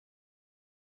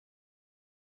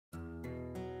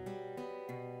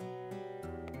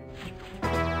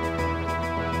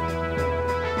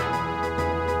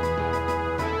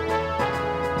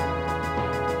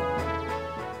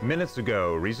Minutes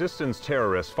ago, resistance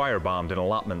terrorists firebombed an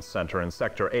allotment center in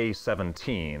Sector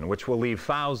A-17, which will leave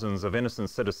thousands of innocent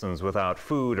citizens without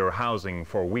food or housing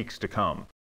for weeks to come.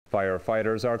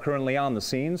 Firefighters are currently on the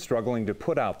scene, struggling to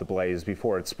put out the blaze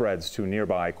before it spreads to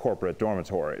nearby corporate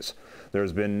dormitories.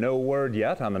 There's been no word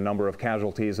yet on the number of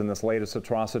casualties in this latest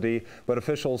atrocity, but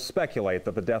officials speculate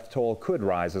that the death toll could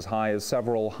rise as high as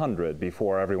several hundred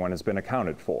before everyone has been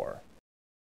accounted for.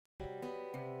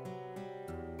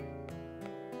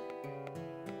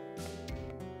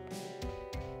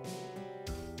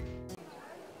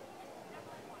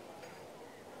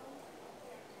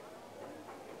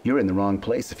 You're in the wrong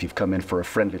place if you've come in for a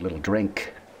friendly little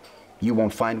drink. You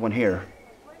won't find one here.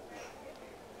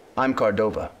 I'm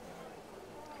Cordova.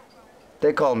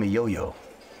 They call me Yo-Yo.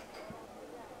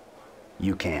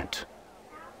 You can't.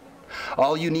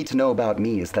 All you need to know about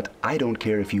me is that I don't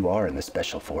care if you are in the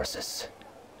Special Forces.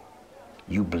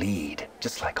 You bleed,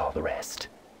 just like all the rest.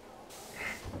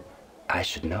 I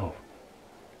should know.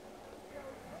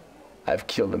 I've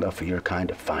killed enough of your kind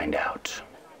to find out.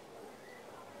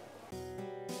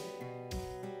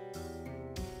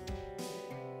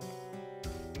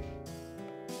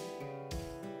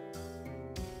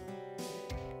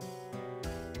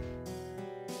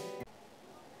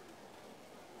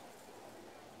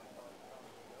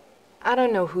 I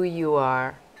don't know who you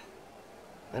are,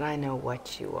 but I know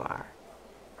what you are.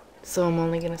 So I'm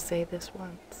only gonna say this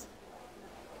once.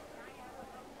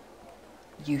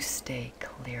 You stay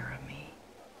clear of me.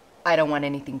 I don't want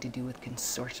anything to do with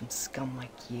consortium scum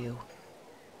like you.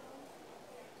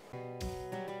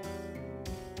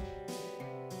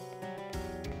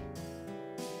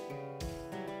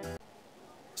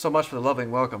 So much for the loving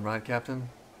welcome, right, Captain?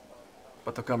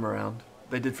 But they'll come around.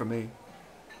 They did for me.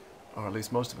 Or at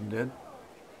least most of them did.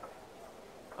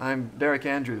 I'm Derek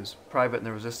Andrews, private in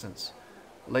the Resistance,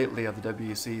 lately of the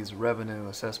WEC's Revenue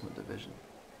Assessment Division.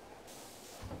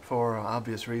 For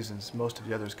obvious reasons, most of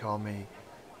the others call me,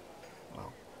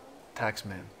 well,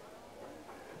 Taxman.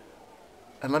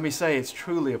 And let me say, it's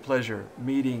truly a pleasure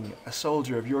meeting a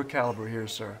soldier of your caliber here,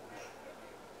 sir.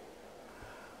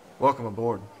 Welcome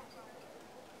aboard.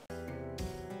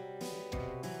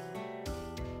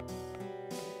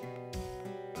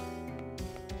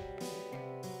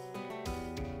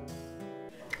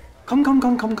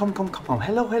 Come.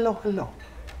 Hello.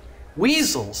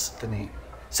 Weasel's the name.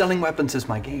 Selling weapons is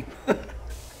my game.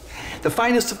 The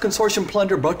finest of consortium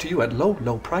plunder brought to you at low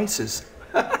prices.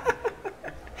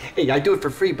 Hey, I do it for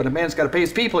free, but a man's got to pay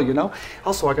his people, you know.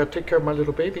 Also, I got to take care of my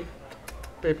little baby.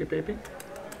 Baby.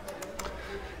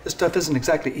 This stuff isn't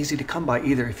exactly easy to come by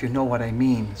either, if you know what I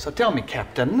mean. So tell me,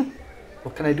 Captain,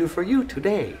 what can I do for you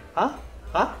today? Huh?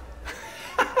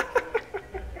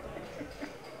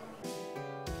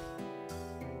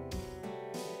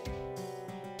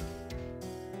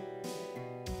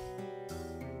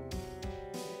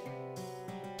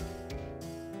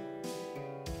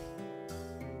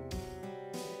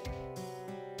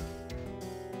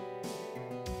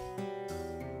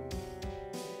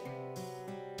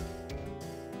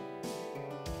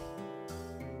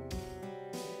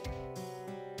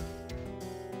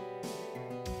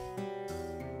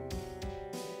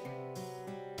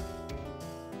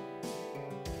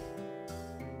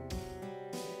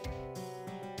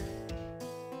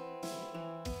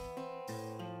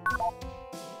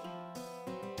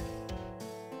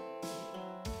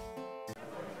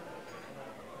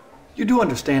 You do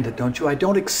understand it, don't you? I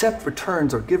don't accept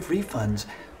returns or give refunds.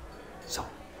 So,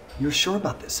 you're sure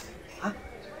about this, huh?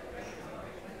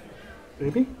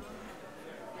 Baby?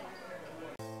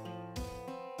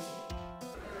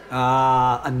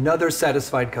 Ah, another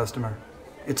satisfied customer.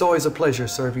 It's always a pleasure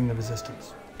serving the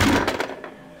Resistance. I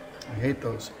hate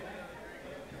those.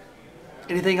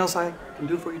 Anything else I can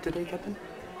do for you today, Captain?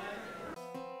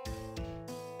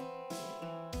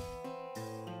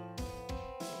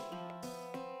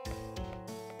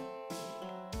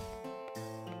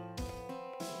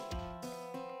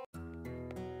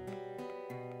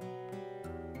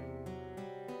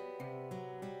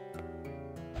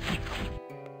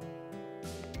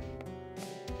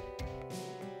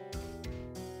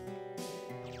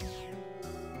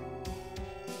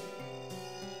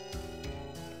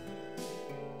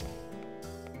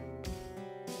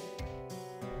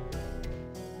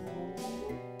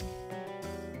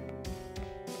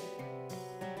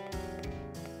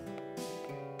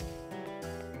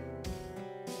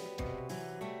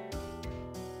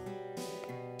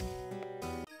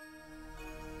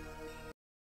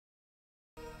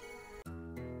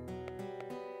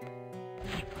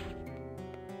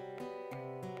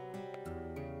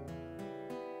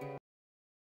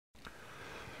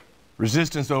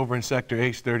 Resistance over in Sector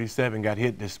H-37 got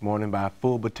hit this morning by a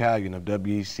full battalion of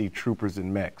WEC troopers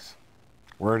and mechs.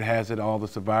 Word has it all the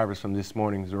survivors from this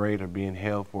morning's raid are being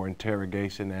held for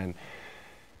interrogation and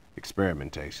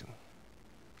experimentation.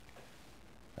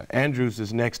 Andrews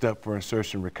is next up for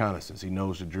insertion reconnaissance. He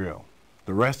knows the drill.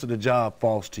 The rest of the job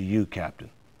falls to you,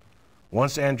 Captain.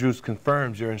 Once Andrews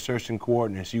confirms your insertion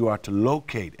coordinates, you are to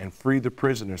locate and free the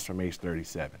prisoners from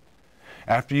H-37.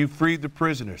 After you've freed the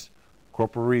prisoners,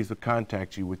 Corporal Reeves will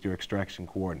contact you with your extraction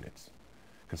coordinates.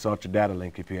 Consult your data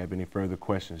link if you have any further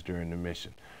questions during the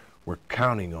mission. We're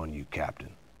counting on you, Captain.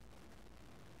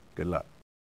 Good luck.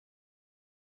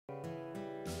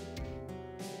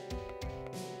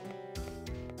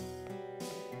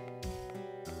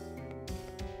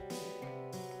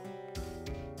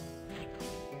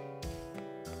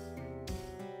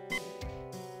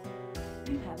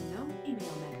 You have no email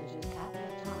message.